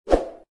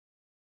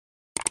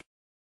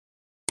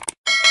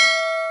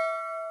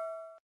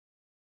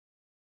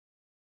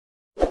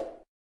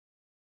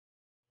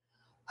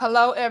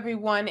Hello,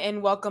 everyone,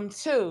 and welcome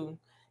to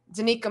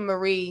Danica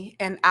Marie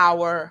and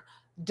our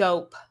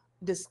dope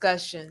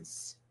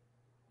discussions.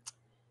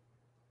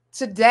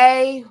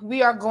 Today,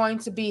 we are going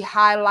to be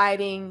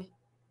highlighting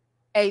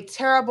a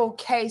terrible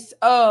case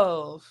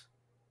of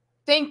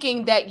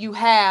thinking that you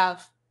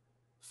have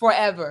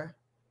forever.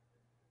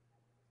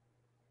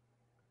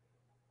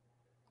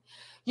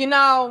 You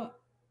know,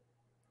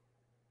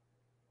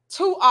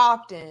 too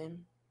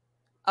often,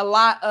 a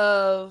lot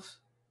of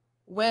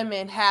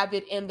women have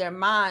it in their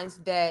minds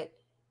that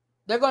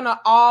they're going to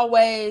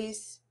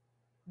always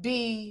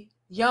be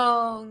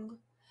young.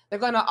 They're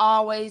going to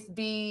always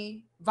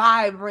be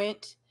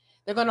vibrant.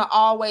 They're going to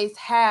always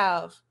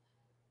have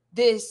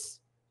this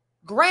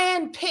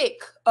grand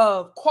pick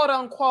of quote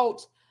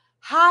unquote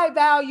high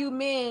value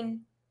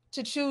men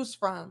to choose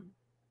from.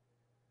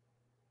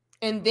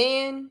 And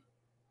then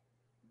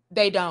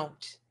they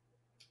don't.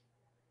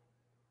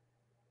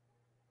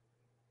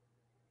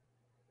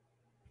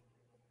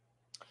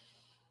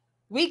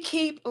 We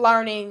keep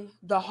learning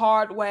the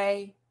hard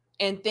way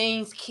and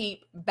things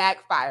keep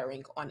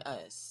backfiring on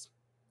us.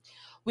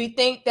 We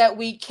think that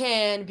we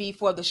can be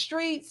for the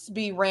streets,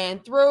 be ran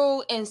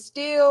through, and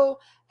still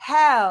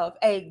have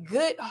a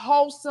good,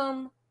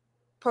 wholesome,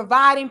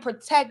 providing,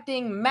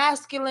 protecting,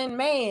 masculine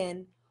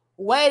man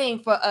waiting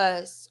for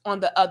us on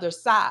the other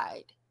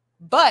side.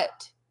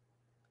 But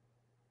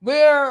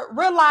we're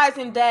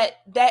realizing that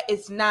that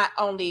is not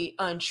only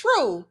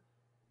untrue,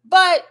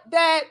 but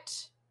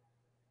that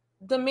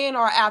the men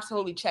are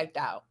absolutely checked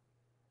out.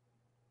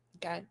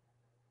 Okay.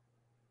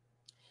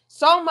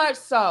 So much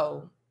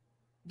so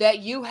that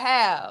you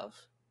have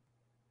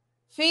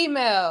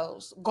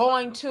females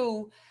going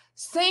to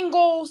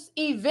singles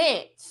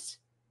events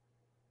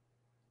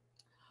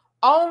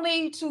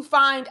only to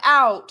find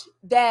out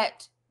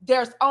that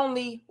there's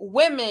only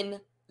women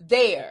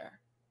there.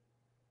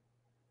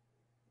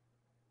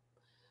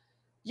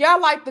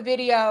 Y'all like the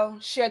video,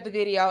 share the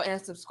video,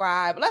 and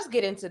subscribe. Let's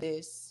get into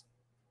this.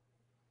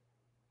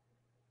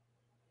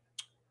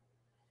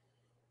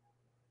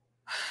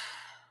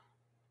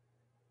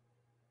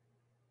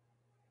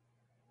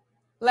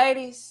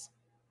 Ladies,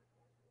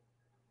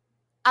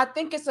 I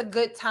think it's a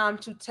good time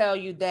to tell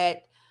you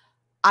that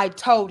I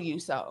told you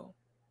so.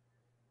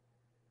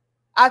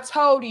 I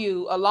told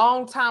you a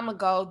long time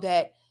ago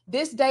that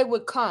this day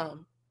would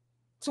come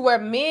to where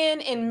men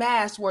in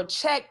mass were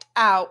checked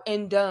out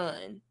and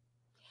done.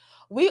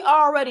 We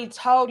already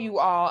told you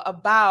all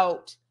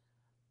about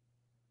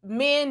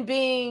men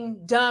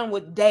being done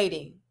with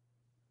dating,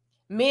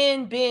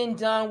 men being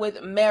done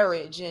with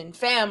marriage and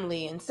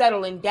family and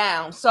settling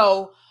down.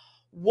 So,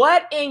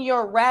 what in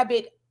your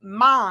rabbit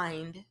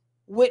mind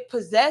would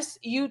possess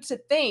you to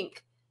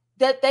think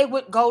that they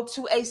would go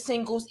to a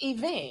singles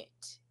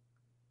event?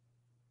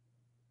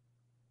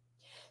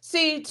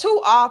 See, too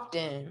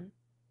often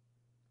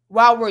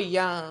while we're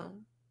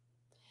young,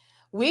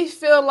 we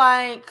feel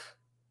like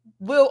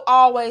we'll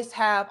always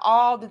have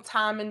all the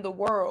time in the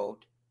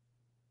world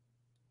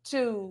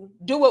to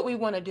do what we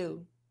want to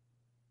do.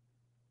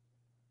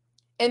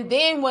 And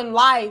then when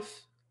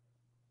life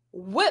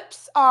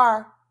whips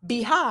our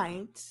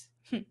behinds,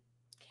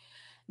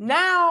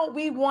 now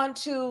we want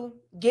to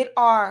get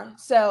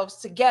ourselves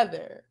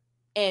together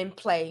and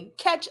play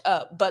catch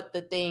up. But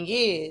the thing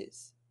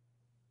is,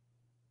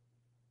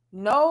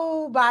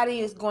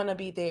 nobody is going to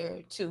be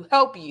there to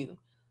help you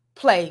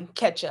play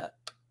catch up.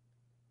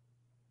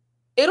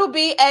 It'll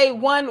be a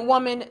one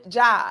woman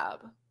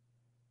job.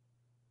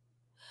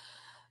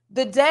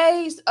 The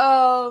days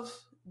of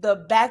the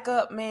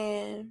backup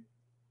man,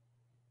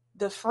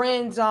 the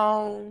friend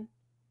zone,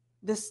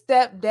 the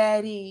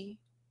stepdaddy,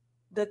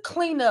 the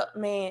cleanup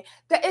man,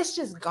 that it's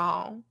just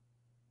gone.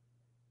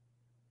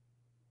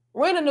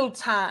 We're in a new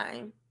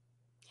time.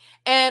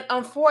 And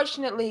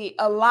unfortunately,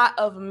 a lot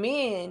of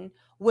men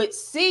would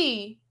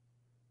see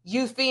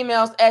you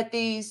females at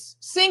these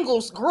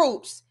singles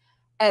groups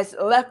as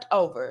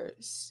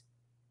leftovers.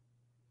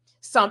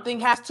 Something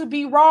has to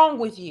be wrong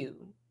with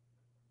you.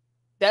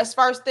 That's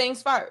first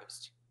things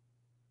first.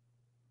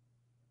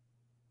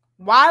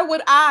 Why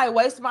would I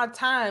waste my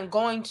time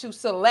going to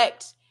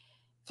select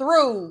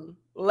through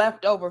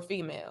leftover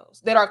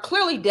females that are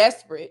clearly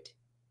desperate?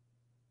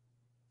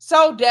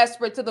 So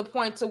desperate to the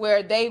point to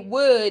where they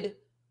would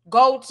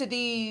go to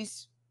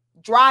these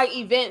dry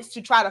events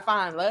to try to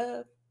find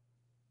love.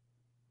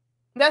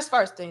 That's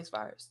first things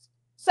first.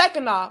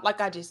 Second off,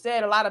 like I just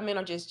said, a lot of men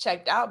are just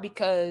checked out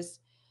because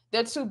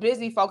they're too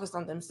busy focused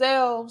on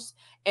themselves,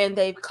 and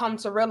they've come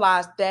to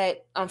realize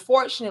that,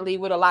 unfortunately,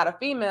 with a lot of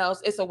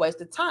females, it's a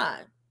waste of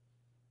time.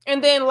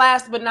 And then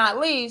last but not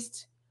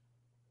least,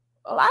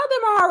 a lot of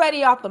them are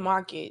already off the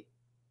market.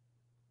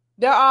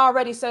 They're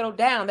already settled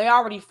down. They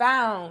already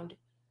found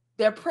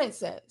their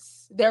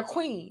princess, their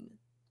queen.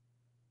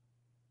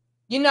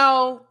 You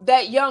know,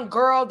 that young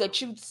girl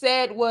that you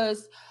said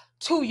was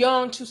too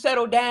young to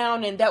settle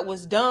down and that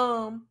was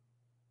dumb.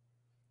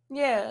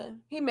 Yeah,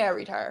 he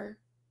married her.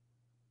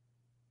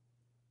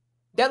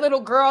 That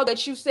little girl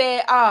that you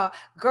said,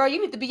 girl,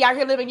 you need to be out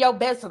here living your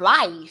best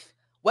life.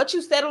 What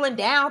you settling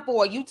down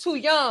for? You too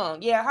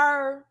young. Yeah,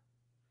 her.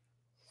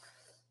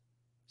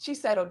 She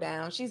settled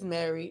down. She's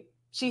married.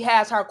 She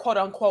has her quote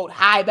unquote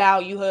high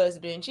value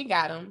husband. She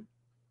got him.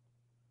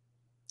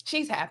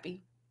 She's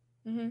happy.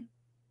 Mm-hmm.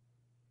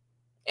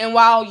 And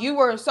while you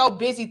were so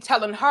busy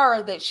telling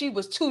her that she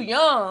was too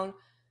young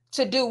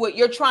to do what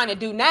you're trying to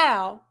do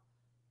now,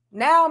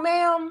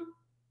 ma'am,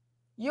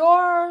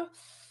 you're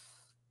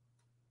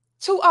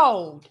too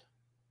old.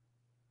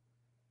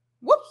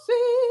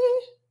 Whoopsie.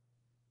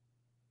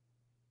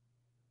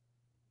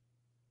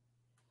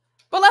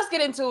 But let's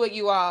get into it,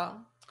 you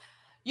all.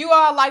 You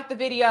all like the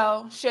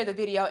video, share the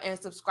video, and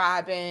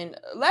subscribe. And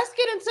let's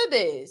get into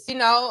this. You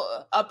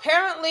know,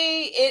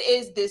 apparently it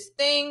is this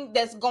thing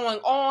that's going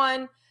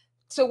on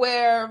to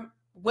where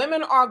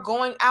women are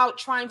going out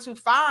trying to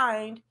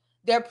find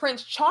their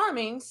Prince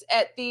Charmings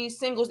at these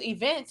singles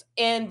events,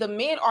 and the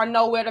men are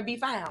nowhere to be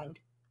found.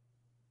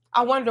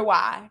 I wonder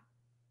why.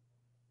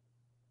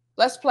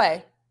 Let's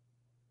play.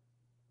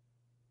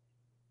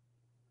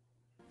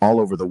 All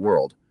over the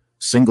world,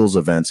 singles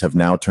events have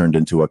now turned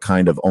into a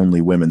kind of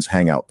only women's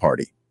hangout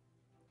party.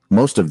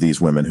 Most of these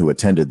women who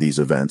attended these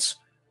events,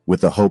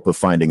 with the hope of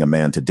finding a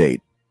man to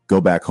date, go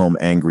back home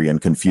angry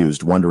and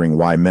confused, wondering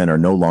why men are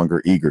no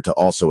longer eager to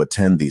also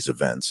attend these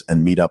events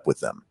and meet up with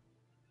them.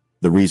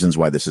 The reasons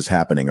why this is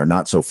happening are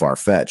not so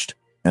far-fetched,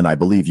 and I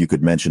believe you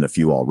could mention a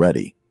few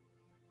already.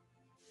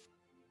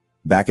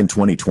 Back in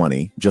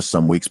 2020, just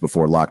some weeks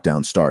before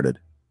lockdown started,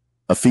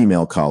 a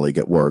female colleague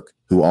at work,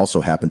 who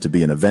also happened to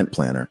be an event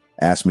planner,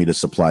 asked me to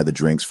supply the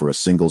drinks for a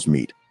singles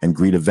meet and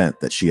greet event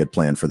that she had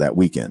planned for that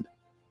weekend.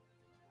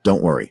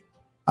 Don't worry,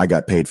 I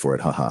got paid for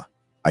it, haha.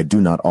 I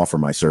do not offer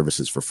my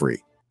services for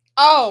free.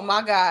 Oh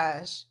my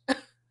gosh.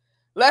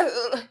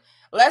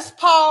 Let's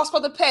pause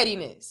for the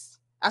pettiness.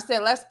 I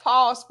said let's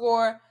pause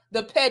for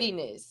the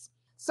pettiness.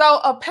 So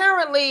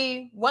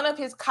apparently one of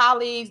his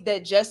colleagues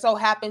that just so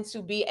happened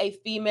to be a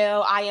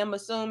female, I am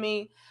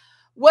assuming,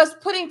 was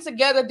putting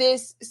together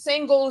this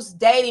singles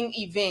dating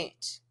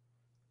event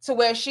to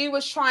where she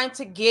was trying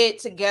to get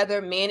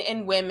together men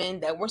and women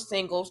that were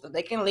single so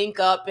they can link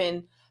up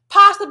and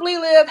possibly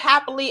live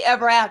happily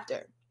ever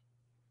after.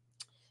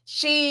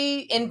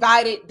 She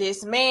invited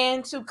this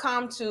man to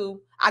come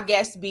to, I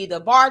guess, be the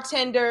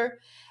bartender.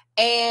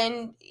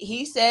 And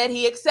he said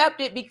he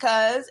accepted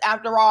because,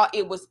 after all,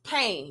 it was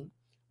pain.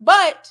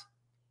 But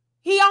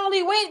he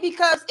only went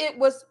because it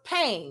was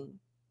pain.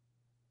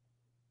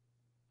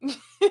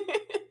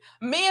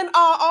 Men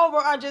all over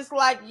are just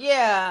like,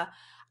 yeah,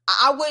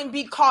 I wouldn't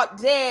be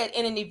caught dead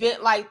in an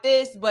event like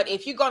this, but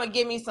if you're going to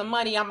give me some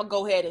money, I'm going to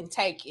go ahead and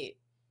take it.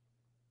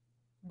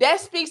 That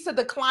speaks to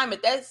the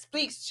climate. That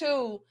speaks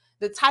to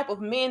the type of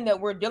men that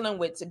we're dealing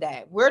with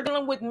today. We're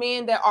dealing with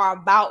men that are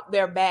about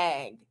their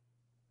bag.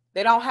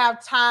 They don't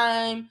have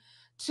time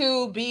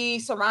to be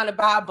surrounded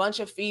by a bunch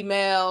of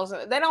females.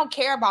 They don't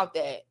care about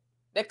that.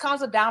 That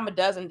comes a dime a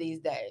dozen these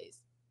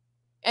days.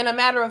 And a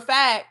matter of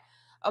fact,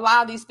 a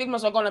lot of these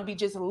females are going to be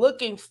just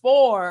looking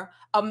for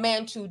a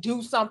man to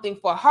do something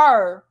for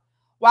her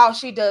while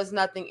she does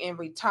nothing in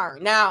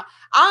return. Now,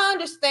 I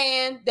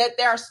understand that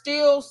there are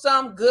still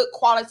some good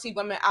quality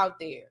women out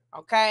there,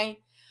 okay?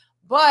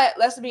 But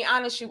let's be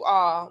honest, you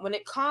all, when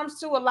it comes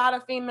to a lot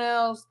of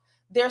females,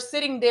 they're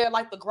sitting there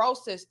like the Grow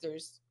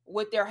sisters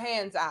with their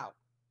hands out.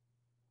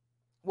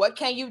 What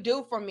can you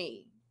do for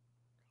me?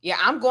 Yeah,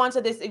 I'm going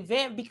to this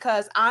event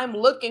because I'm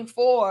looking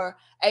for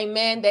a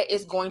man that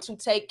is going to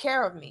take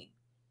care of me.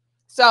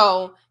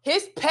 So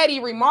his petty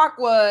remark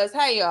was,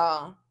 hey,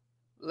 y'all,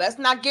 let's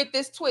not get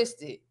this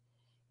twisted.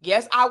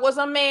 Yes, I was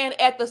a man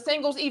at the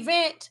singles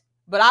event,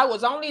 but I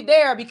was only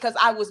there because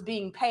I was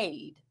being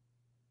paid.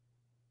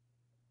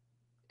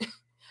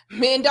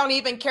 Men don't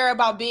even care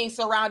about being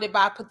surrounded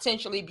by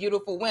potentially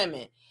beautiful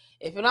women.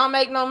 If it don't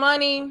make no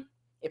money,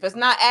 if it's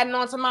not adding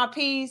on to my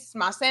peace,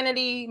 my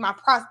sanity, my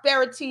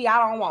prosperity, I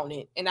don't want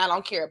it and I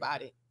don't care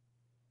about it.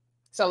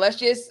 So let's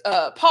just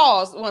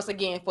pause once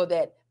again for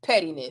that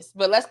pettiness,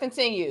 but let's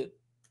continue.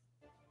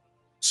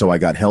 So I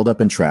got held up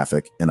in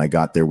traffic and I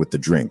got there with the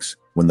drinks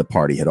when the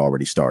party had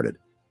already started.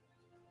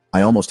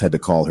 I almost had to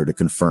call her to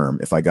confirm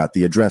if I got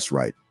the address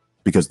right,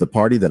 because the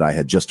party that I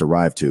had just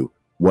arrived to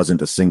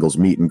wasn't a singles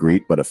meet and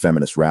greet, but a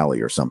feminist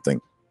rally or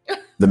something.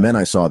 The men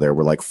I saw there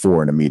were like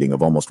 4 in a meeting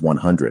of almost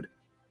 100.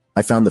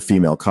 I found the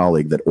female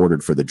colleague that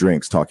ordered for the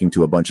drinks talking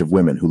to a bunch of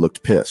women who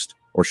looked pissed,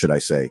 or should I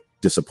say,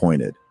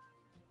 disappointed.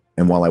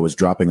 And while I was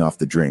dropping off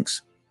the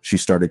drinks, she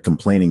started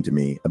complaining to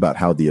me about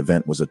how the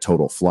event was a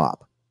total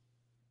flop.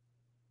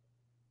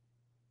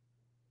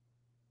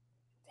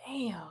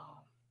 Damn.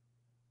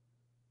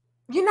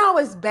 You know,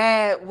 it's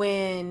bad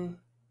when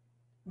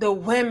the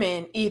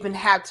women even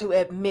have to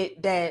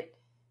admit that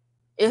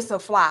it's a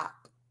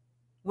flop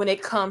when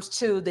it comes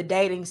to the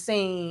dating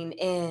scene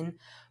and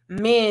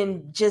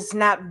men just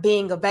not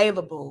being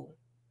available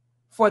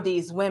for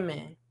these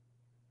women.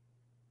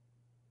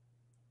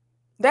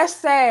 That's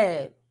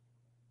sad.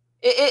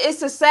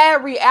 It's a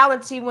sad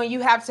reality when you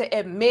have to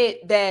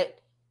admit that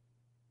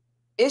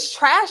it's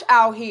trash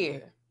out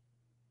here.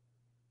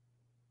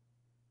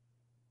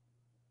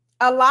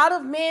 A lot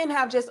of men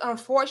have just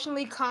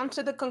unfortunately come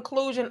to the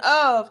conclusion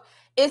of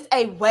it's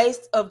a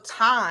waste of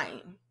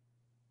time.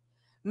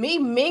 Me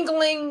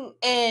mingling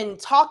and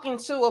talking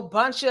to a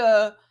bunch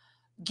of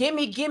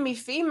gimme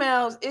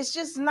females,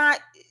 it's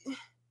not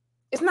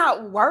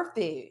worth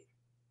it.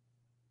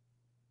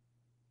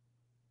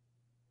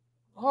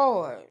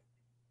 Lord,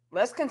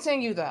 let's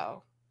continue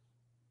though.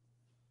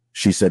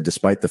 She said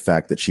despite the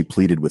fact that she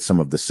pleaded with some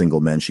of the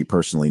single men she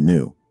personally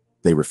knew,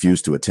 they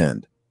refused to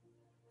attend.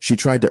 She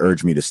tried to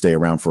urge me to stay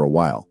around for a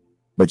while,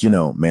 but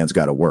man's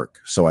gotta work,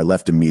 so I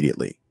left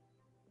immediately.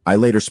 I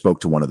later spoke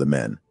to one of the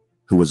men,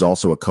 who was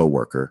also a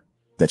coworker,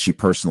 that she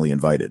personally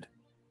invited.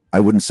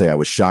 I wouldn't say I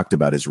was shocked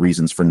about his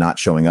reasons for not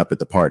showing up at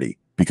the party,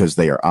 because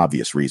they are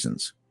obvious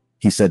reasons.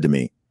 He said to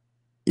me,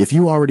 "If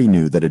you already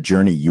knew that a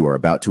journey you are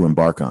about to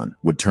embark on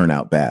would turn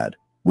out bad,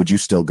 would you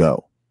still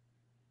go?"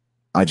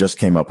 I just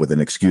came up with an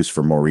excuse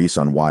for Maurice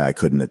on why I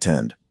couldn't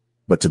attend.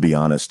 But to be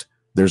honest,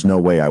 there's no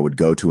way I would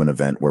go to an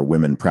event where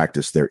women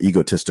practice their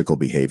egotistical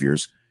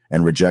behaviors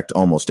and reject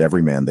almost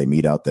every man they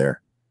meet out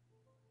there.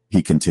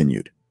 He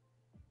continued.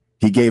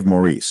 He gave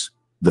Maurice,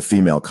 the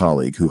female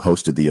colleague who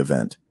hosted the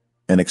event,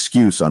 an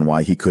excuse on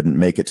why he couldn't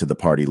make it to the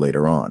party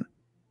later on.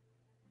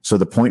 So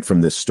the point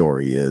from this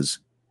story is,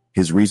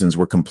 his reasons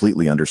were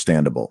completely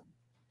understandable.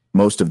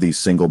 Most of these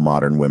single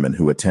modern women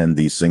who attend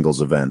these singles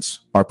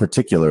events are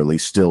particularly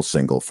still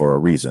single for a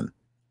reason.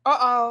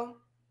 Uh-oh.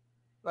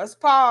 Let's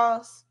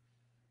pause.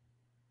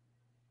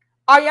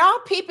 Are y'all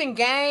peeping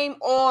game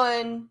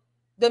on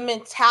the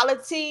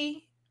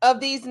mentality of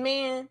these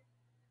men?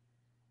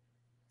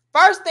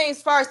 First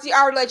things first, he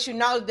already let you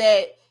know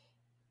that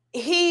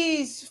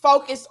he's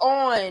focused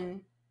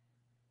on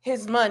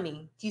his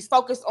money. He's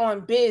focused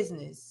on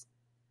business.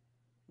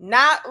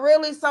 Not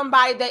really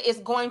somebody that is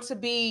going to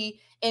be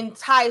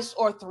enticed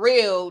or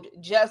thrilled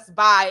just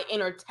by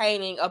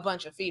entertaining a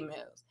bunch of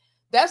females.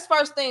 That's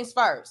first things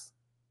first.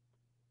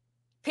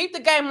 Peep the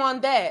game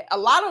on that. A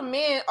lot of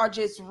men are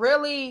just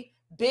really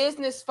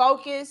business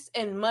focused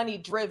and money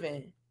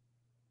driven.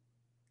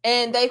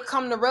 And they've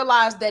come to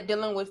realize that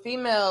dealing with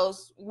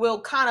females will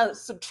kind of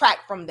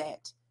subtract from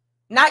that.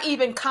 Not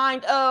even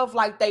kind of,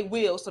 like they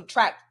will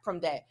subtract from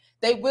that.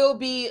 They will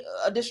be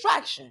a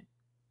distraction.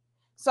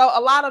 So a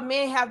lot of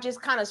men have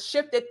just kind of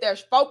shifted their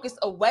focus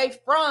away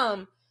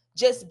from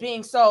just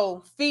being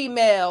so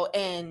female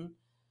and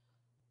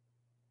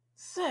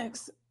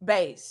sex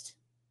based.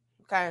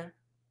 Okay.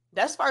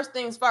 That's first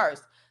things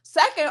first.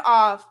 Second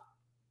off,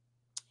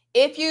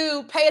 if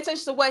you pay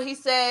attention to what he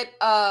said,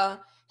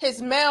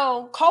 his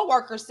male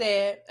coworker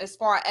said as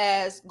far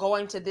as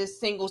going to this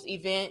singles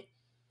event,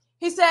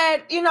 he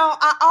said,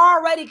 I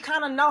already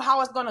kind of know how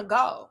it's going to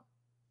go.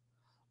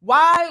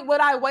 Why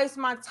would I waste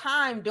my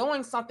time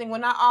doing something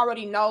when I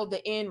already know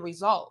the end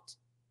result?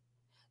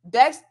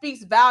 That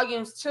speaks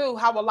volumes to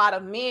how a lot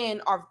of men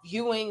are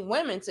viewing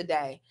women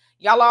today.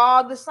 Y'all are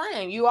all the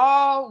same. You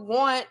all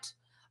want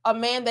a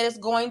man that is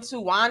going to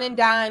wine and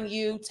dine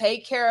you,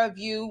 take care of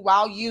you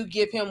while you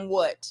give him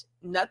what?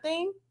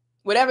 Nothing?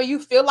 Whatever you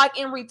feel like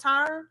in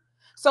return.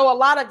 So a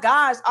lot of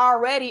guys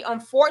already,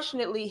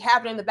 unfortunately,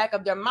 have it in the back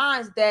of their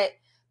minds that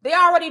they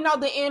already know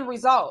the end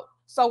result.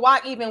 So why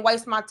even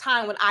waste my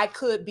time when I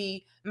could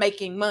be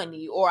making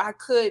money, or I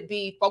could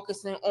be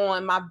focusing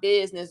on my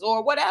business,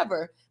 or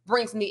whatever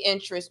brings me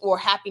interest or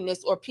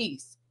happiness or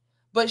peace?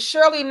 But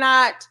surely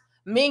not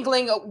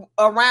mingling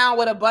around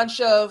with a bunch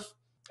of,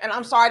 and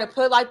I'm sorry to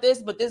put it like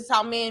this, but this is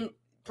how men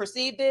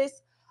perceive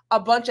this, a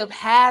bunch of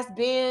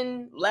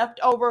has-been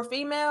leftover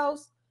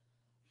females.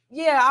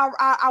 Yeah,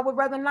 I would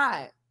rather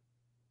not.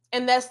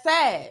 And that's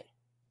sad.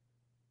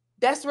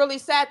 That's really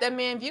sad that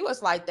men view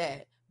us like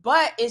that.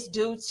 But it's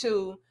due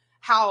to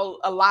how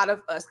a lot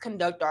of us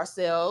conduct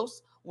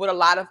ourselves, what a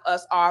lot of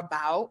us are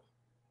about,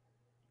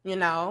 you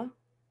know.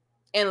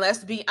 And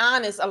let's be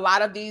honest, a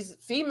lot of these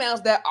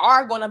females that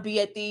are going to be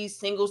at these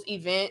singles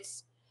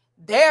events,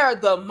 they're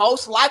the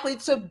most likely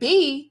to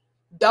be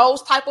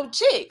those type of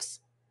chicks,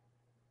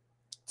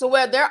 to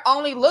where they're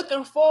only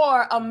looking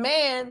for a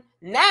man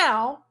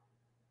now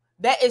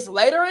that is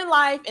later in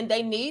life and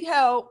they need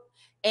help,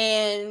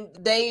 and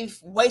they've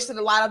wasted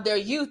a lot of their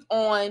youth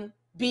on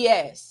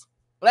BS.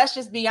 Let's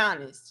just be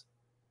honest.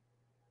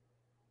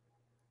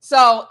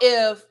 So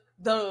if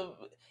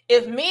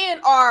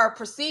men are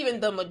perceiving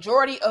the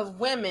majority of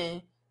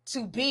women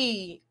to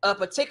be a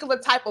particular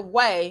type of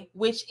way,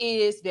 which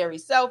is very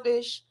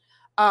selfish,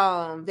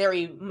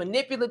 very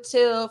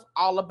manipulative,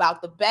 all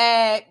about the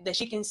bag that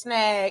she can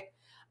snag,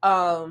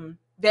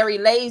 very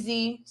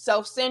lazy,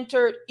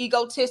 self-centered,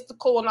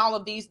 egotistical, and all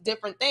of these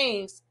different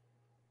things,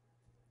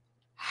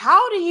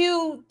 how do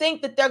you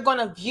think that they're going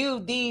to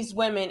view these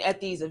women at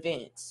these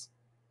events?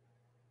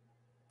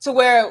 To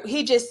where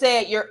he just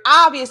said, you're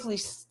obviously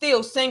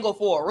still single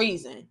for a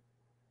reason.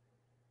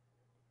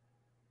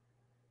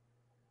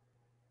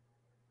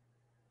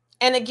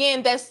 And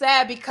again, that's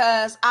sad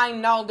because I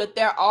know that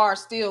there are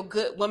still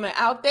good women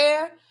out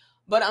there,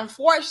 but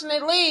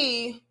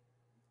unfortunately,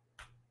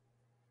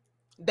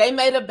 they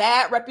made a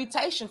bad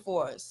reputation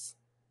for us.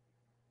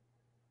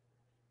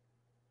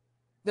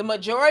 The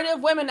majority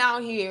of women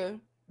out here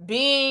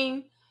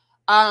being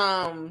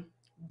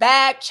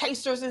bag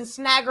chasers and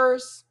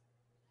snaggers,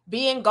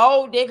 being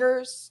gold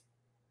diggers,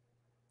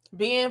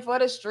 being for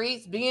the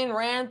streets, being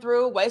ran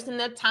through, wasting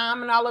their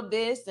time and all of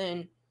this,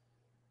 and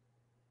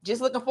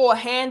just looking for a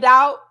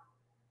handout.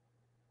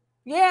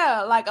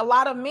 Yeah, like a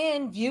lot of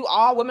men view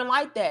all women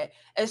like that,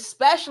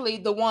 especially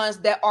the ones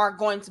that are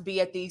going to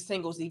be at these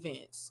singles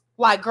events.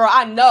 Like, girl,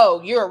 I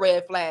know you're a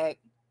red flag.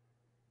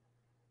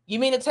 You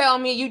mean to tell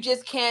me you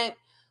just can't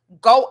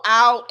go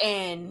out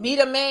and meet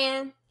a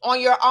man on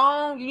your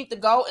own? You need to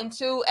go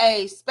into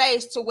a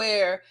space to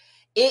where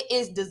it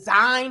is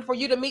designed for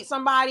you to meet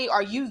somebody.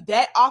 Are you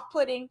that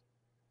off-putting?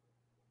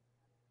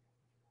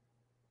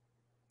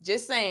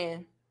 Just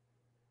saying.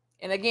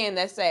 And again,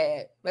 that's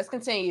sad. Let's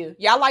continue.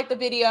 Y'all like the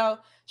video,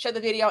 share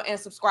the video, and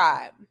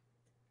subscribe.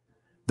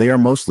 They are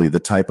mostly the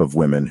type of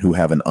women who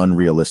have an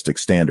unrealistic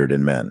standard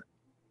in men.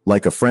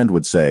 Like a friend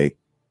would say,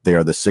 they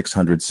are the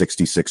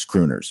 666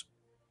 crooners.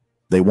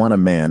 They want a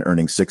man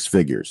earning six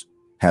figures,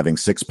 having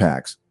six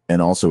packs,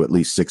 and also at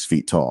least 6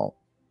 feet tall.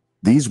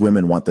 These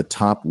women want the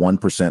top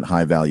 1%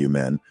 high-value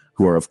men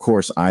who are, of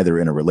course, either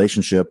in a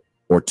relationship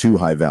or too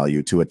high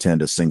value to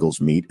attend a singles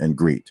meet and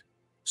greet.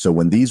 So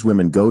when these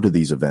women go to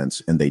these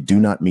events and they do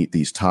not meet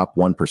these top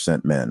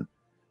 1% men,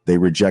 they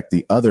reject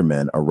the other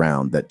men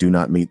around that do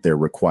not meet their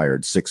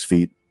required 6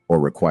 feet or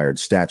required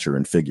stature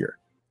and figure.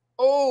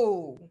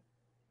 Oh,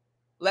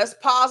 let's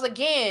pause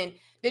again.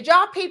 Did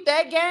y'all peep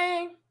that,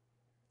 gang?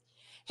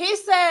 He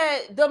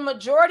said the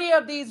majority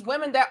of these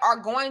women that are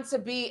going to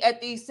be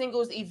at these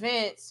singles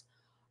events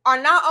are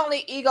not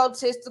only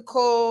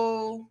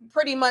egotistical,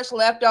 pretty much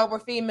leftover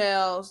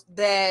females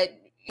that,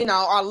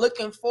 are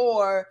looking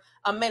for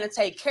a man to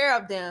take care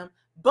of them,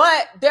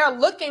 but they're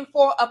looking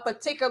for a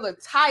particular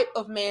type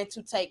of man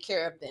to take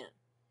care of them,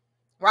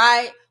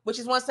 right? Which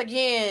is, once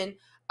again,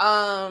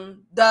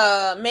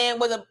 the man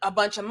with a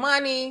bunch of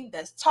money,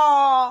 that's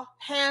tall,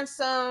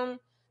 handsome,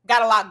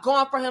 got a lot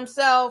going for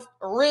himself,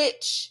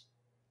 rich.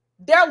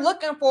 They're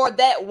looking for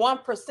that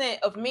 1%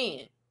 of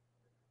men,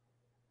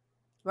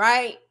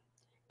 right?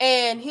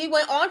 And he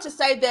went on to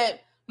say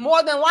that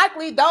more than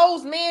likely,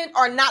 those men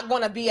are not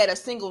going to be at a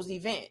singles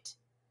event.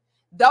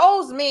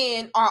 Those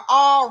men are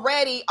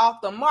already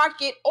off the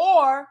market,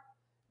 or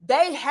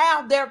they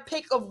have their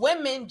pick of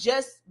women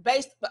just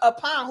based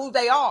upon who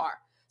they are.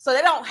 So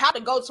they don't have to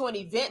go to an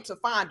event to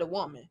find a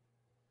woman.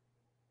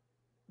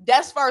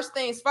 That's first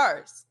things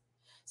first.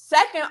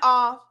 Second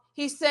off,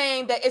 he's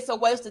saying that it's a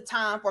waste of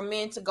time for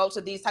men to go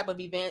to these type of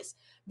events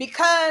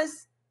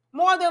because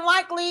more than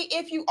likely,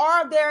 if you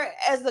are there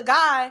as a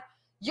guy,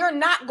 you're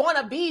not going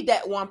to be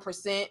that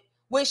 1%,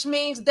 which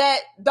means that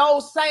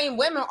those same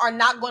women are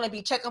not going to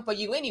be checking for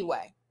you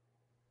anyway.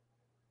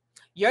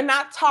 You're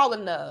not tall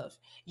enough.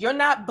 You're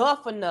not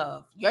buff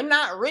enough. You're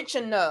not rich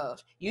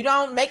enough. You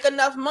don't make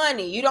enough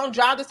money. You don't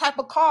drive this type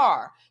of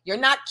car. You're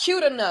not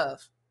cute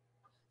enough.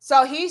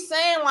 So he's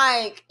saying,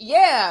 like,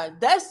 yeah,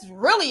 that's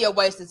really a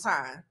waste of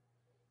time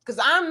because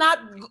I'm not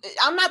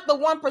the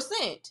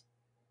 1%.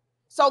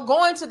 So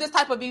going to this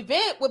type of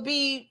event would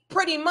be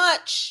pretty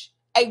much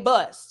a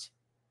bust.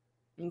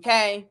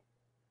 Okay,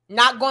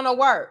 not gonna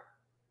work.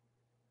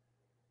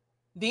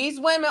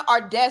 These women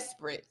are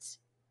desperate.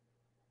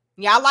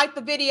 Y'all like the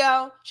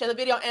video, share the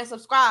video, and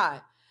subscribe.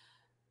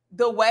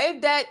 The way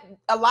that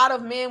a lot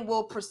of men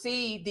will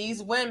perceive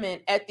these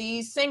women at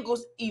these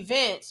singles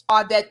events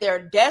are that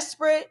they're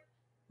desperate,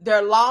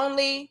 they're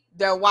lonely,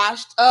 they're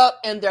washed up,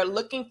 and they're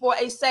looking for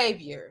a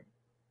savior.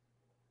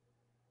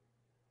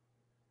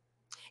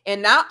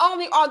 And not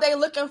only are they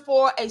looking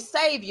for a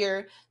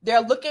savior,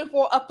 they're looking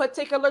for a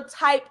particular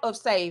type of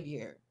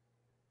savior.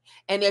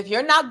 And if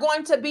you're not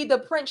going to be the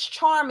Prince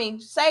Charming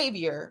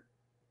savior,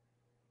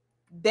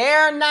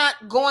 they're not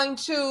going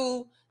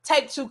to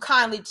take too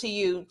kindly to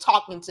you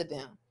talking to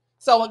them.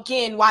 So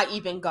again, why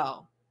even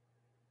go?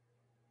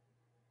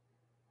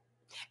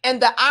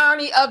 And the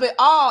irony of it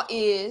all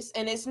is,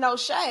 and it's no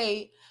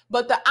shade,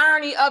 but the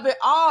irony of it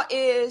all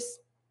is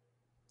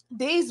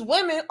these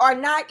women are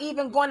not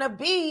even going to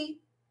be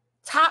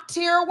top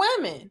tier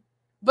women,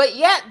 but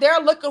yet they're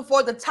looking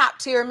for the top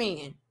tier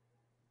men.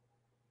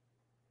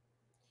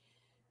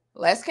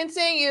 Let's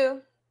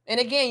continue. And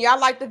again, y'all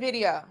like the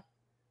video.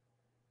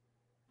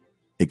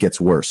 It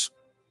gets worse.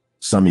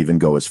 Some even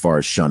go as far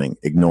as shunning,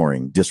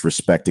 ignoring,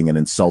 disrespecting, and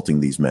insulting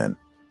these men.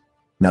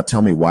 Now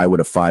tell me, why would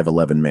a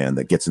 5'11" man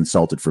that gets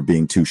insulted for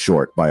being too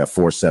short by a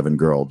 4'7"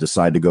 girl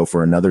decide to go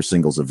for another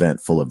singles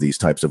event full of these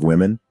types of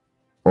women?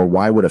 Or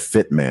why would a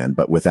fit man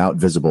but without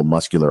visible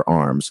muscular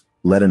arms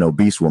let an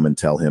obese woman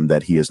tell him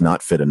that he is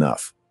not fit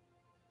enough?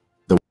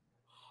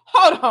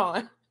 Hold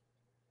on.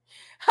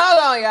 Hold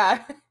on, y'all.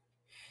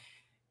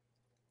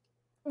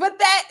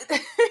 But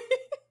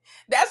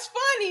that's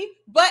funny,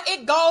 but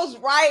it goes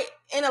right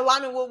in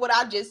alignment with what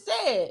I just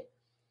said.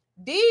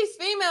 These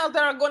females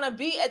that are going to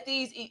be at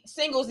these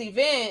singles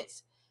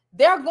events,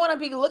 they're going to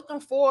be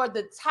looking for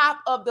the top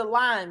of the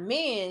line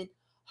men.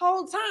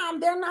 Whole time,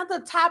 they're not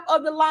the top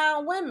of the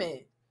line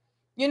women,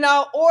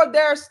 or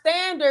their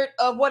standard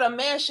of what a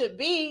man should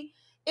be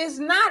is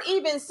not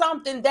even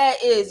something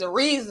that is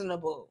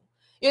reasonable.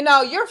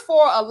 You're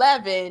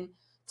 4'11",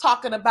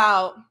 talking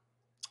about,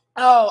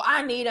 oh,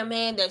 I need a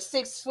man that's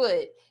 6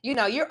 foot.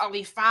 You're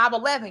only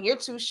 5'11". You're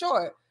too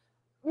short.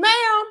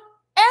 Ma'am,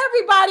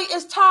 everybody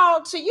is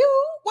tall to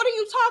you. What are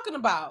you talking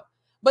about?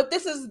 But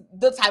this is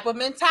the type of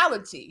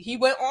mentality. He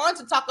went on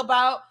to talk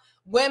about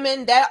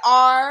women that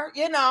are,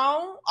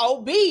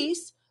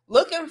 obese,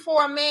 looking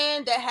for a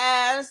man that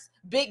has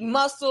big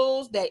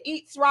muscles, that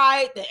eats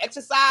right, that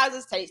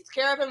exercises, takes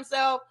care of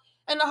himself.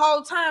 And the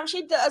whole time,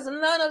 she does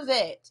none of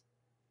that.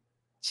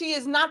 She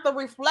is not the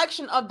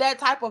reflection of that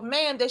type of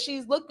man that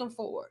she's looking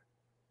for.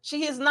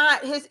 She is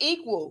not his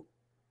equal.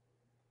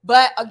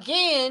 But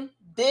again,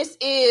 this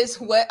is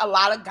what a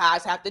lot of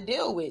guys have to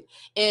deal with.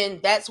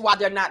 And that's why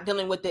they're not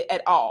dealing with it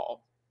at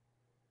all.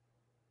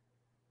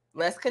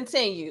 Let's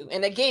continue.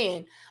 And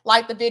again,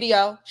 like the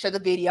video, share the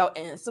video,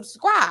 and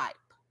subscribe.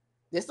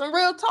 This is some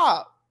real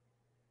talk.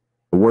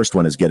 The worst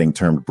one is getting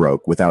termed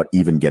broke without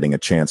even getting a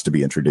chance to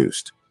be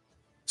introduced.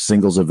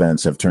 Singles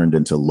events have turned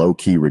into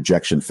low-key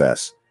rejection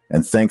fests,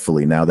 and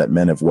thankfully now that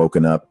men have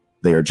woken up,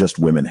 they are just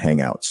women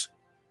hangouts.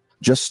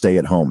 Just stay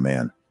at home,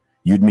 man.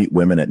 You'd meet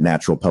women at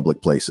natural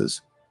public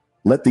places.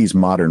 Let these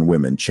modern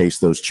women chase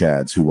those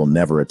chads who will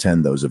never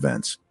attend those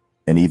events,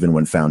 and even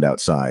when found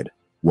outside,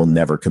 will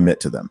never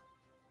commit to them.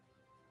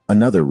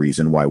 Another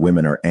reason why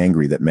women are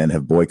angry that men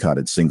have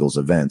boycotted singles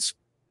events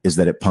is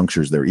that it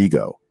punctures their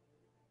ego.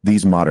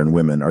 These modern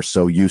women are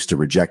so used to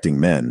rejecting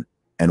men,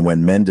 and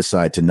when men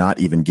decide to not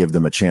even give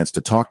them a chance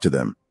to talk to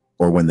them,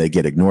 or when they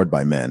get ignored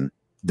by men,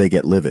 they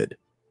get livid.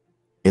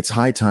 It's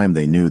high time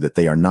they knew that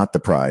they are not the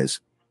prize,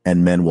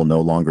 and men will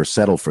no longer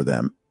settle for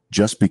them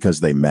just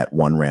because they met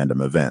one random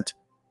event.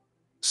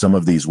 Some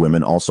of these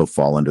women also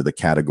fall under the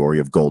category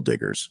of gold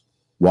diggers.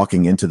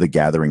 Walking into the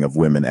gathering of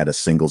women at a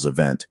singles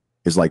event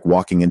is like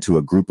walking into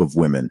a group of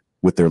women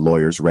with their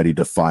lawyers ready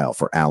to file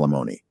for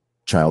alimony,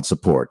 child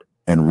support,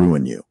 and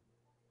ruin you.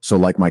 So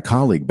like my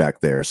colleague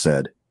back there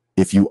said,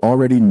 if you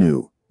already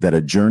knew that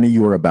a journey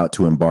you are about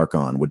to embark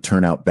on would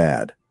turn out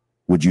bad,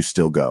 would you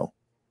still go?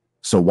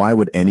 So why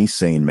would any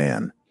sane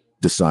man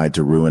decide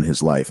to ruin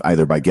his life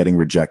either by getting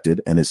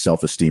rejected and his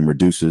self-esteem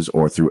reduces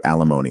or through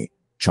alimony,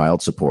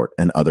 child support,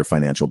 and other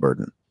financial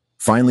burden?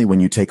 Finally, when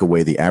you take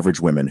away the average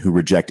women who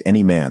reject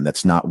any man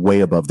that's not way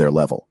above their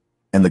level,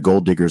 and the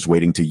gold diggers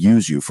waiting to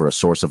use you for a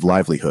source of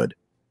livelihood,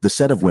 the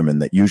set of women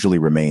that usually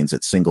remains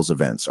at singles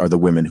events are the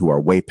women who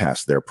are way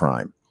past their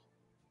prime.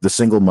 The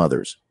single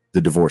mothers,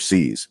 the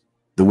divorcees,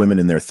 the women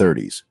in their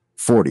 30s,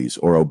 40s,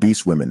 or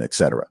obese women,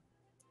 etc.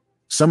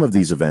 Some of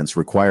these events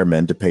require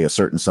men to pay a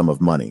certain sum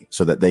of money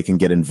so that they can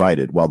get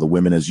invited, while the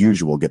women as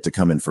usual get to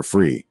come in for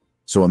free.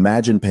 So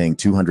imagine paying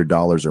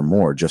 $200 or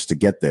more just to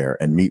get there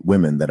and meet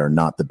women that are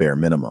not the bare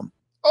minimum.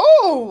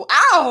 Oh,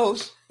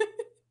 ouch.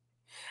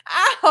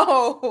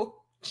 Ouch.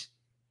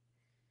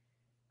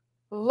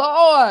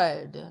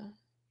 Lord.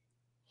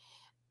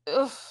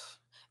 Ugh.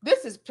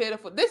 This is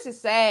pitiful. This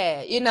is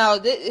sad.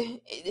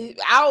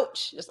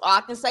 Ouch. That's all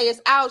I can say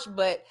is ouch.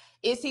 But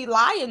is he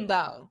lying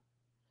though?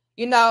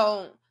 You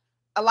know,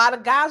 a lot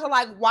of guys are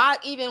like, why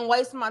even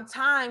waste my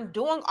time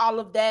doing all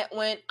of that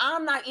when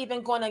I'm not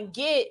even going to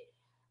get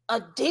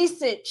a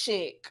decent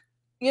chick?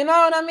 You know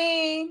what I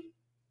mean?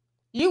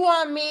 You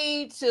want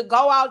me to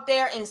go out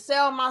there and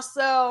sell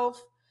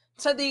myself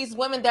to these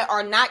women that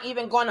are not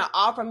even going to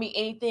offer me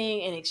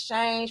anything in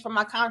exchange for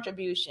my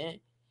contribution.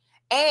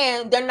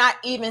 And they're not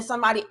even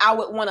somebody I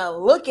would want to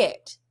look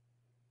at.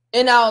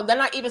 They're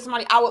not even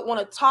somebody I would want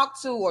to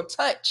talk to or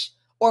touch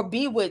or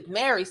be with,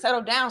 marry,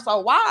 settle down. So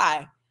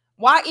why?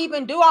 Why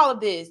even do all of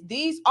this?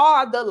 These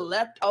are the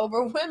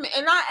leftover women.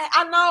 And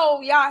I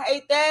know y'all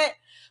hate that,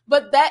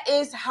 but that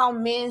is how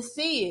men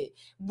see it,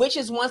 which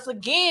is once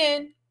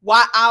again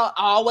why I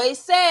always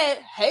said,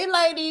 hey,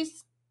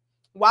 ladies,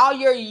 while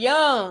you're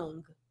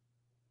young,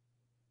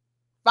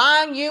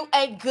 find you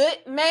a good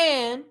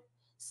man,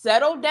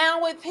 settle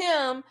down with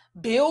him,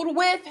 build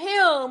with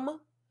him,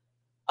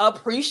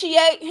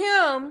 appreciate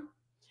him,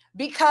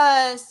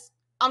 because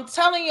I'm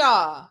telling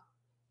y'all,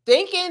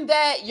 thinking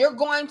that you're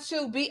going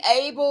to be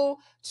able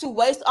to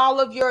waste all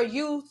of your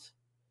youth,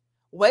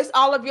 waste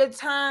all of your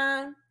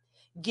time,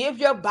 give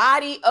your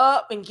body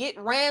up and get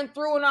ran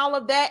through and all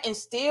of that, and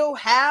still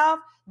have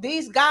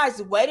these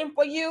guys waiting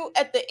for you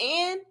at the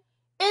end,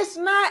 it's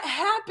not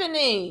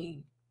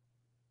happening.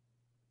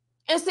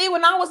 And see,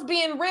 when I was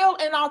being real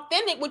and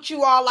authentic with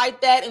you all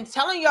like that and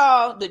telling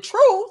y'all the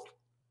truth,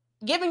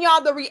 giving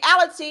y'all the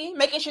reality,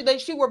 making sure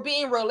that you were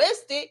being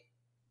realistic,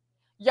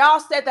 y'all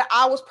said that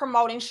I was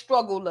promoting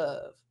struggle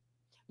love.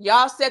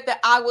 Y'all said that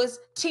I was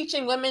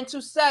teaching women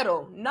to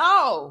settle.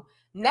 No,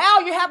 now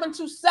you're having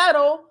to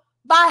settle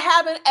by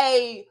having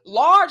a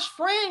large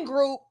friend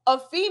group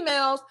of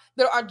females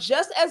that are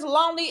just as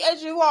lonely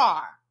as you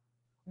are.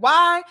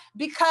 Why?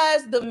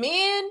 Because the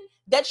men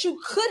that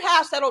you could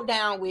have settled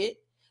down with,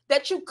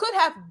 that you could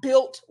have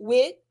built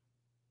with,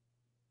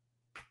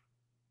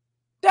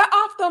 they're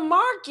off the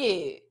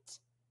market.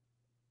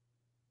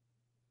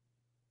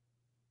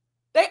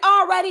 They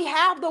already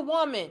have the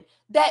woman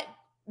that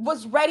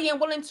was ready and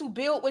willing to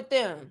build with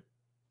them,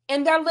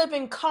 and they're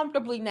living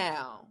comfortably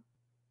now.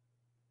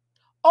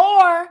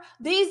 Or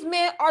these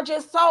men are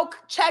just so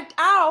checked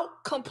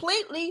out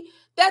completely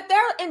that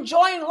they're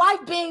enjoying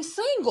life being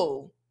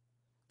single.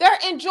 They're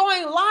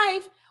enjoying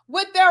life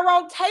with their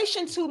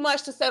rotation too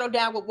much to settle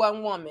down with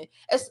one woman,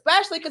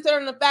 especially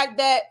considering the fact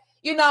that,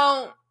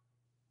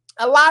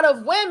 a lot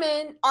of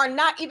women are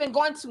not even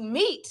going to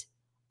meet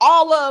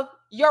all of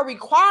your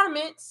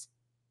requirements.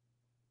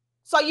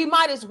 So you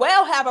might as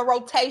well have a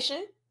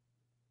rotation.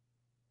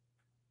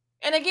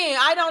 And again,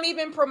 I don't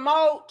even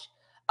promote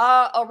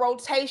a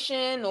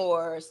rotation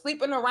or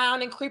sleeping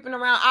around and creeping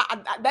around.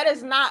 That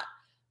is not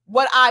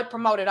what I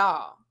promote at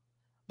all.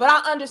 But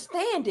I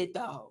understand it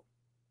though.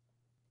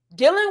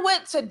 Dealing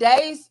with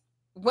today's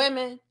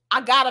women,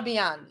 I gotta be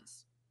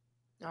honest.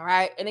 All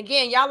right. And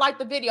again, y'all like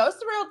the video. It's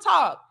the real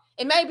talk.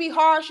 It may be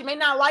harsh, you may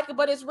not like it,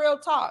 but it's real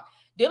talk.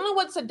 Dealing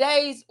with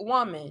today's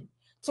woman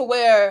to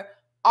where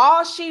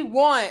all she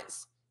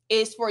wants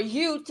is for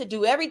you to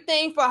do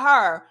everything for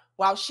her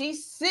while she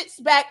sits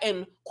back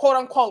and quote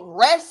unquote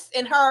rests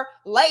in her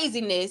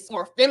laziness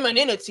or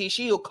femininity,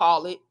 she'll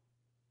call it.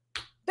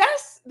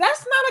 That's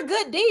not a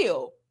good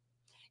deal.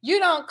 You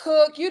don't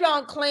cook, you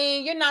don't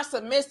clean, you're not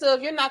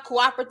submissive, you're not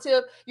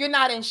cooperative, you're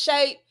not in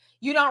shape,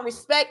 you don't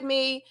respect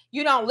me,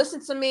 you don't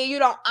listen to me, you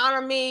don't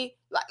honor me.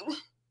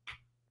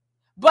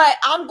 But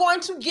I'm going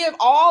to give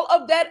all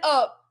of that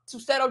up to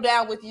settle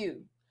down with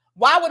you.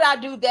 Why would I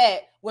do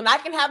that when I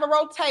can have a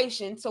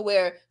rotation to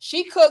where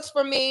she cooks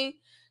for me,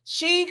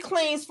 she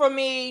cleans for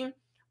me,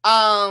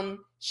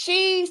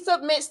 she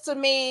submits to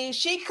me,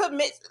 she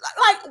commits?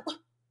 Like,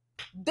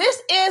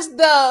 this is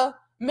the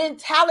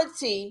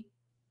mentality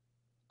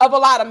of a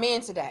lot of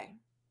men today.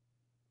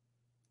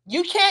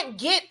 You can't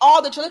get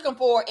all that you're looking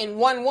for in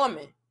one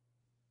woman.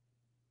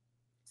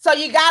 So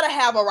you got to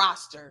have a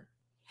roster.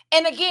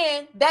 And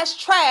again, that's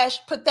trash,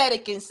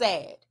 pathetic, and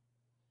sad.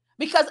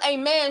 Because a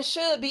man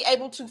should be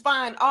able to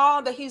find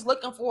all that he's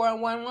looking for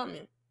in one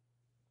woman.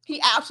 He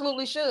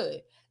absolutely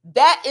should.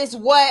 That is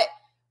what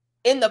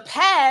in the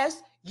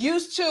past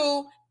used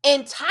to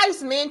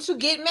entice men to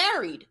get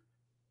married.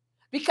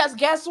 Because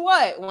guess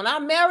what? When I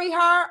marry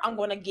her, I'm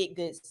going to get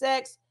good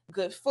sex,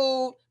 good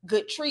food,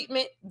 good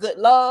treatment, good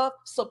love,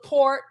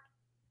 support.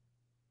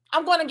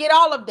 I'm going to get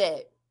all of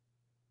that.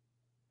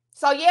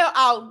 So yeah,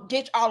 I'll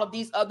ditch all of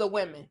these other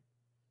women.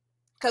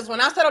 Because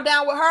when I settle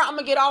down with her, I'm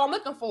going to get all I'm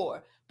looking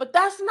for. But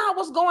that's not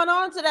what's going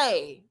on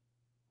today.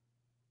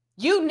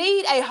 You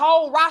need a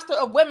whole roster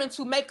of women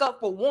to make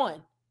up for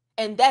one.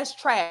 And that's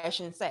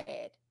trash and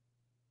sad.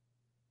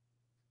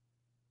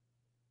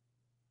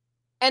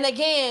 And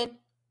again,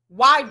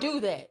 why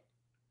do that?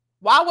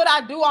 Why would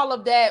I do all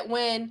of that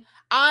when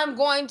I'm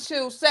going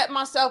to set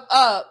myself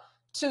up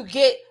to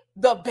get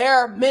the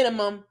bare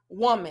minimum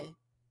woman?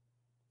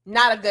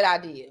 Not a good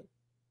idea.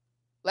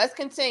 Let's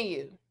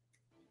continue.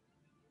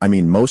 I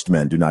mean, most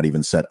men do not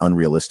even set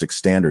unrealistic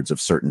standards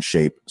of certain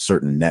shape,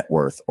 certain net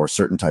worth, or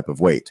certain type of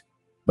weight.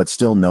 But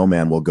still, no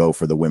man will go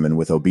for the women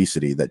with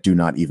obesity that do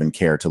not even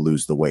care to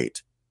lose the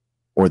weight.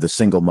 Or the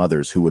single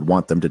mothers who would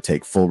want them to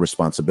take full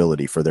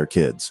responsibility for their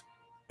kids.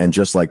 And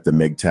just like the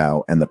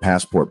MGTOW and the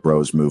Passport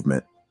Bros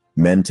movement,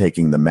 men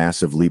taking the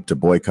massive leap to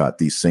boycott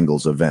these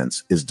singles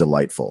events is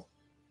delightful.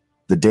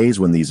 The days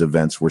when these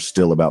events were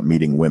still about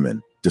meeting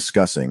women,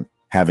 discussing,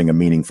 having a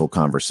meaningful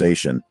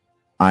conversation,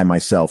 I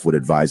myself would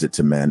advise it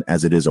to men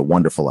as it is a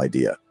wonderful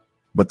idea.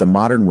 But the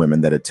modern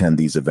women that attend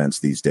these events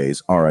these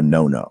days are a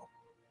no-no.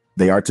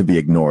 They are to be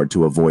ignored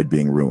to avoid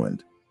being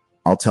ruined.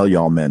 I'll tell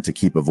y'all men to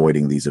keep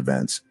avoiding these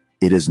events.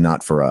 It is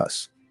not for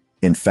us.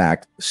 In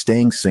fact,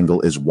 staying single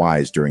is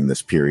wise during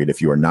this period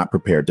if you are not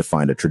prepared to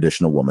find a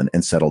traditional woman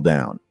and settle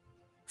down.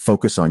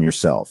 Focus on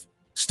yourself.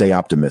 Stay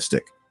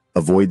optimistic.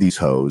 Avoid these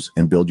hoes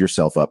and build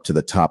yourself up to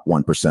the top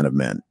 1% of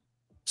men.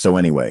 So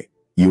anyway,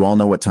 you all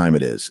know what time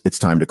it is. It's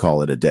time to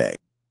call it a day.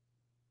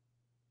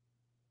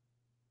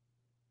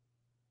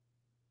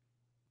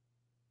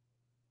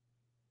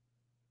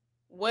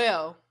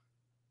 Well,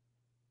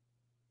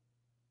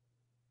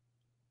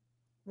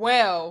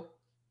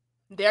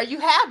 there you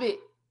have it.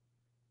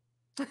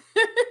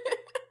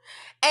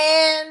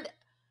 And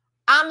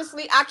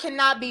honestly, I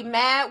cannot be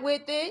mad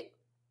with it.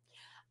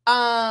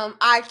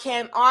 I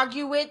can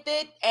argue with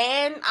it,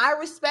 and I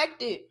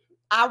respect it.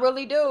 I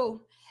really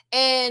do.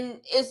 And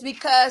it's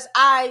because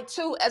I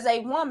too, as a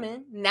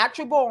woman,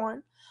 natural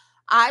born,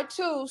 I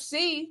too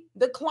see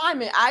the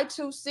climate. I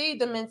too see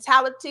the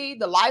mentality,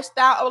 the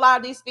lifestyle of a lot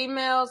of these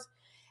females.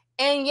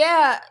 And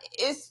yeah,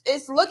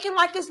 it's looking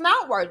like it's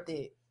not worth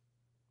it.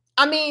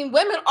 I mean,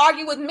 women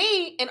argue with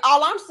me, and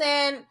all I'm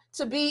saying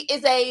to be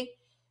is a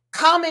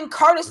common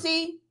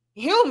courtesy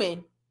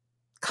human,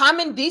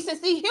 common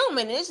decency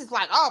human. And it's just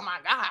like, oh my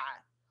God,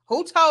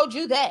 who told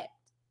you that?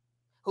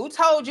 Who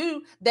told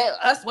you that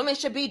us women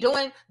should be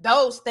doing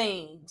those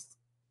things?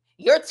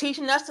 You're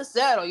teaching us to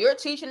settle. You're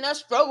teaching us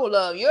struggle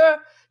love.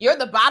 You're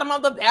the bottom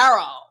of the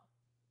barrel.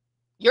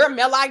 You're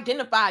male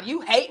identified.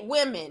 You hate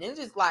women. It's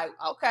just like,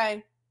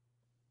 okay,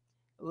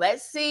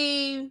 let's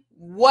see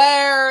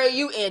where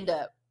you end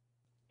up.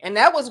 And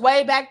that was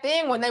way back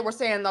then when they were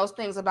saying those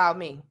things about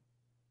me.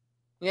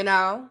 You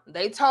know,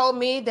 they told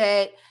me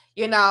that,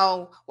 you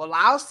know, well,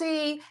 I'll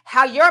see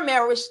how your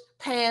marriage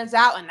pans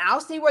out and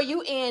I'll see where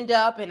you end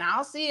up and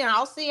I'll see.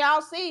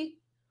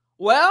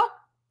 Well,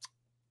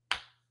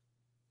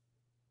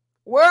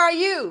 where are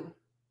you?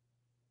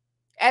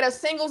 At a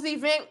singles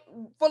event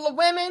full of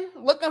women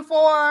looking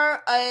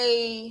for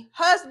a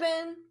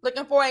husband,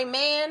 looking for a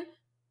man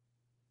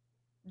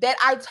that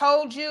I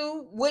told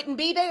you wouldn't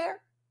be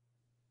there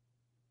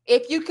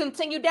if you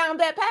continue down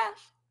that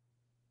path.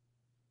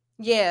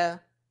 Yeah.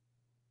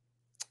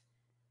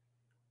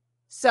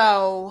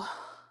 So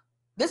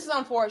this is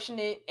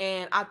unfortunate,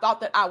 and I thought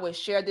that I would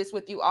share this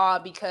with you all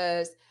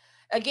because,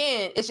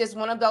 again, it's just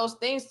one of those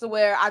things to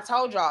where I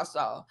told y'all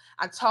so.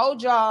 I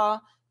told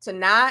y'all to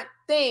not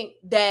think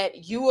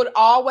that you would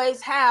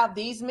always have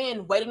these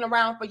men waiting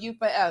around for you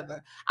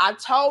forever. I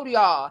told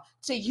y'all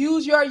to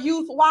use your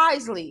youth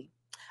wisely.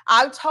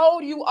 I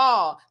told you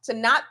all to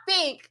not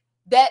think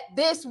that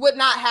this would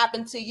not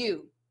happen to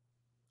you.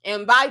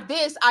 And by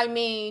this, I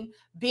mean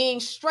being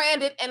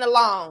stranded and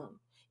alone.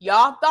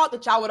 Y'all thought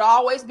that y'all would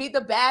always be the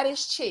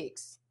baddest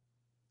chicks.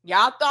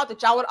 Y'all thought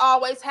that y'all would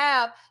always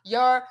have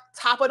your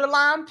top of the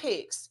line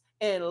picks.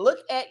 And look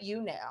at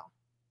you now.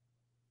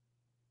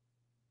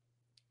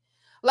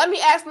 Let me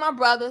ask my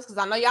brothers, because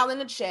I know y'all in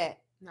the chat.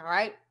 All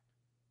right.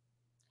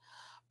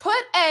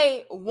 Put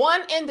a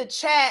 1 in the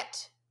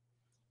chat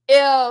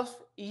if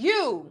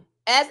you,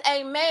 as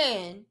a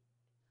man,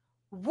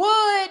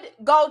 would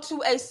go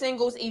to a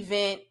singles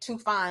event to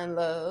find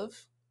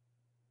love.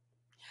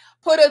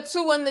 Put a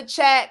 2 in the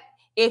chat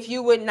if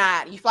you would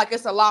not. You feel like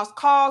it's a lost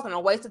cause and a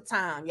waste of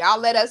time. Y'all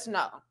let us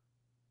know.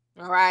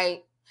 All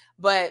right.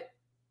 But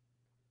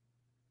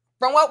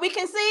from what we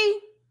can see,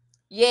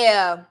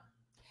 yeah,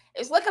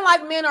 it's looking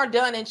like men are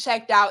done and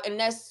checked out, and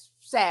that's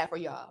sad for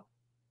y'all.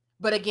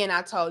 But again,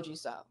 I told you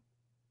so.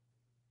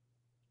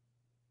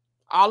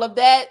 All of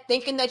that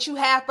thinking that you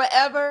have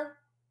forever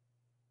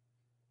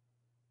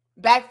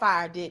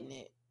backfired, didn't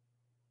it?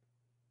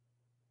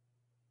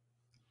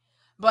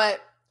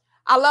 But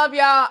I love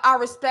y'all. I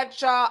respect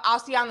y'all. I'll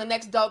see y'all in the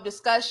next dope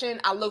discussion.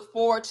 I look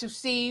forward to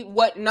see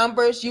what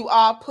numbers you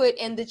all put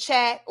in the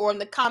chat or in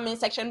the comment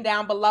section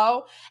down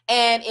below.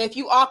 And if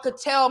you all could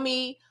tell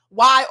me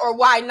why or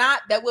why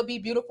not, that would be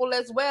beautiful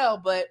as well.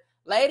 But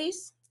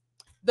ladies,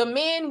 the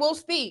men will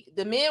speak.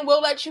 The men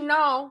will let you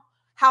know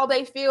how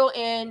they feel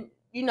and,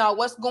 you know,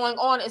 what's going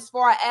on as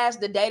far as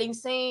the dating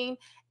scene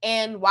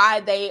and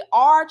why they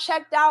are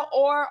checked out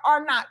or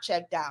are not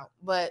checked out.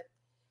 But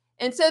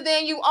until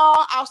then, you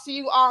all, I'll see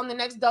you all in the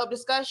next dope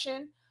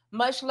discussion.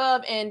 Much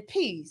love and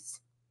peace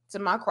to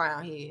my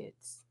crown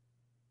heads.